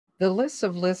The lists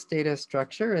of list data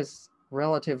structure is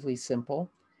relatively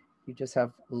simple. You just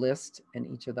have list and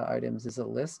each of the items is a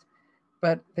list.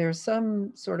 But there's some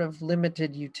sort of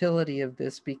limited utility of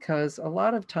this because a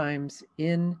lot of times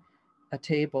in a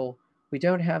table, we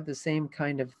don't have the same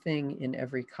kind of thing in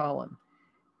every column.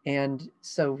 And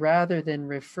so rather than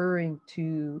referring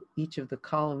to each of the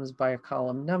columns by a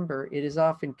column number, it is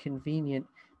often convenient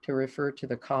to refer to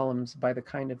the columns by the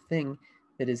kind of thing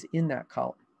that is in that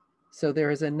column. So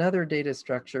there is another data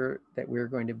structure that we're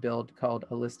going to build called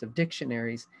a list of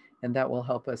dictionaries, and that will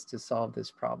help us to solve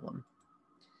this problem.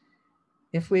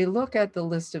 If we look at the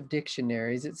list of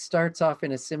dictionaries, it starts off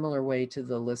in a similar way to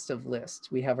the list of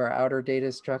lists. We have our outer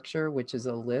data structure, which is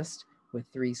a list with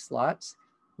 3 slots.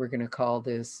 We're going to call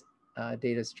this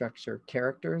data structure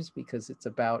characters because it's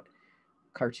about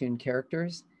cartoon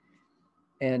characters.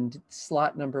 And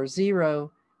slot number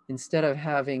 0, instead of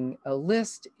having a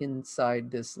list inside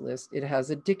this list, it has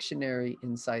a dictionary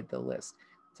inside the list.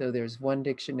 So there's one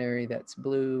dictionary that's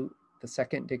blue, the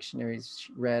second dictionary is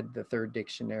red, the third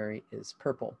dictionary is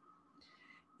purple.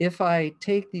 If I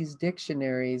take these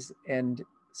dictionaries and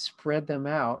spread them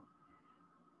out,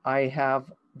 I have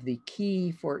the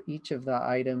key for each of the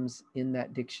items in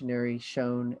that dictionary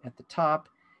shown at the top,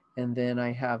 and then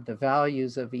I have the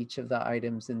values of each of the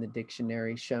items in the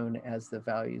dictionary shown as the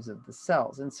values of the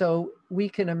cells. And so we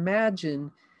can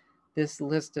imagine this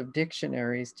list of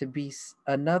dictionaries to be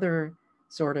another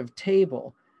sort of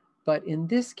table. But in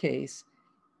this case,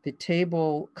 the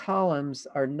table columns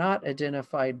are not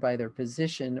identified by their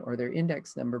position or their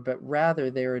index number, but rather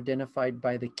they're identified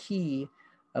by the key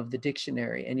of the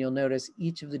dictionary. And you'll notice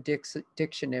each of the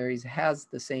dictionaries has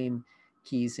the same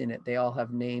keys in it. They all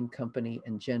have name, company,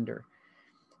 and gender.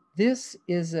 This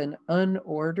is an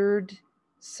unordered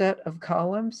set of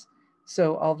columns.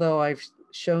 So although I've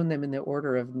shown them in the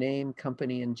order of name,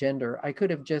 company, and gender, I could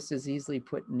have just as easily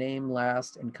put name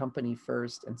last and company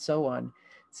first and so on.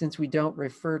 Since we don't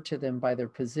refer to them by their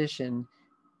position,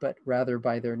 but rather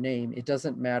by their name, it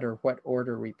doesn't matter what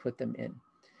order we put them in.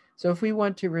 So if we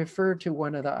want to refer to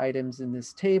one of the items in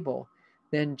this table,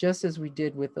 then just as we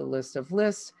did with the list of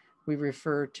lists, we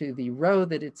refer to the row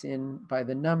that it's in by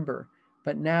the number.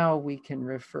 But now we can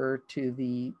refer to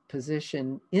the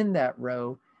position in that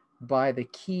row by the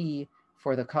key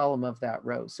for the column of that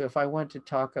row. So if I want to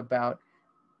talk about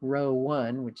row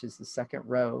 1, which is the second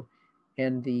row,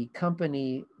 and the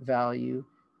company value,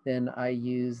 then I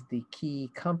use the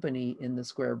key company in the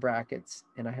square brackets,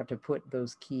 and I have to put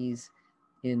those keys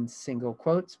in single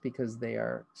quotes because they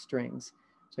are strings.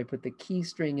 So I put the key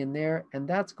string in there, and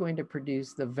that's going to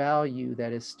produce the value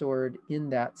that is stored in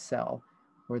that cell,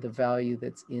 or the value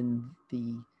that's in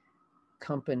the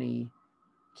company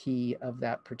key of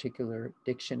that particular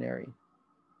dictionary.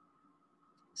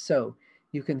 So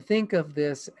you can think of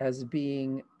this as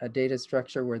being a data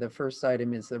structure where the first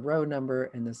item is the row number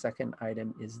and the second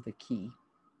item is the key.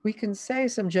 We can say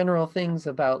some general things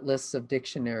about lists of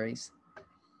dictionaries.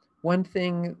 One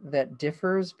thing that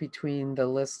differs between the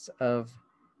lists of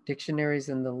dictionaries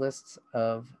and the lists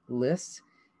of lists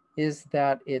is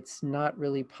that it's not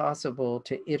really possible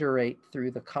to iterate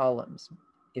through the columns.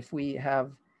 If we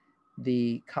have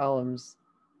the columns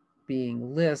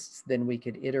being lists, then we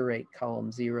could iterate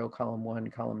column 0, column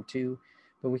 1, column 2,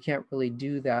 but we can't really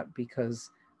do that because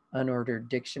unordered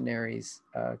dictionaries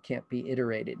can't be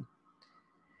iterated.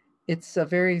 It's a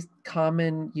very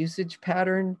common usage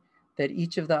pattern that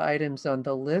each of the items on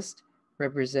the list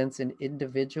represents an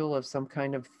individual of some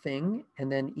kind of thing,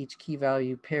 and then each key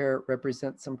value pair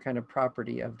represents some kind of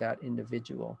property of that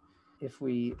individual. If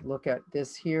we look at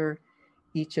this here,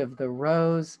 each of the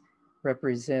rows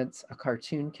represents a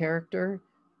cartoon character.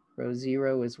 Row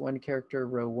 0 is one character,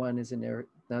 row 1 is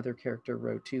another character,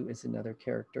 row 2 is another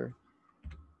character.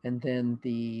 And then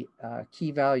the key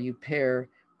value pair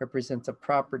represents a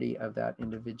property of that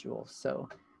individual. So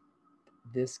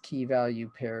this key value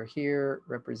pair here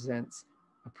represents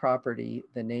a property,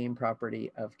 the name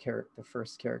property of the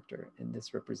first character, and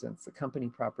this represents the company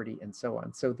property, and so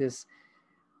on. So this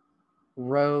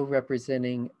row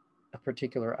representing a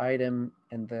particular item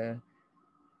and the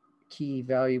key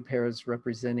value pairs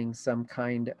representing some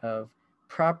kind of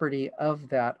property of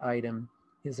that item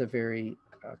is a very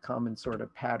common sort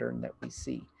of pattern that we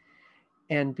see.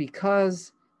 And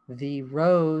because the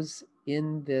rows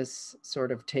in this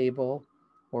sort of table,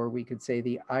 or we could say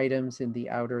the items in the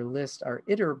outer list, are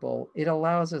iterable, it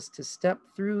allows us to step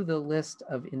through the list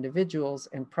of individuals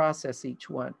and process each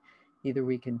one. Either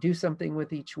we can do something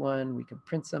with each one, we can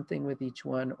print something with each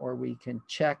one, or we can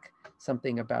check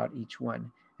something about each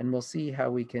one. And we'll see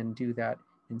how we can do that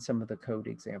in some of the code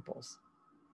examples.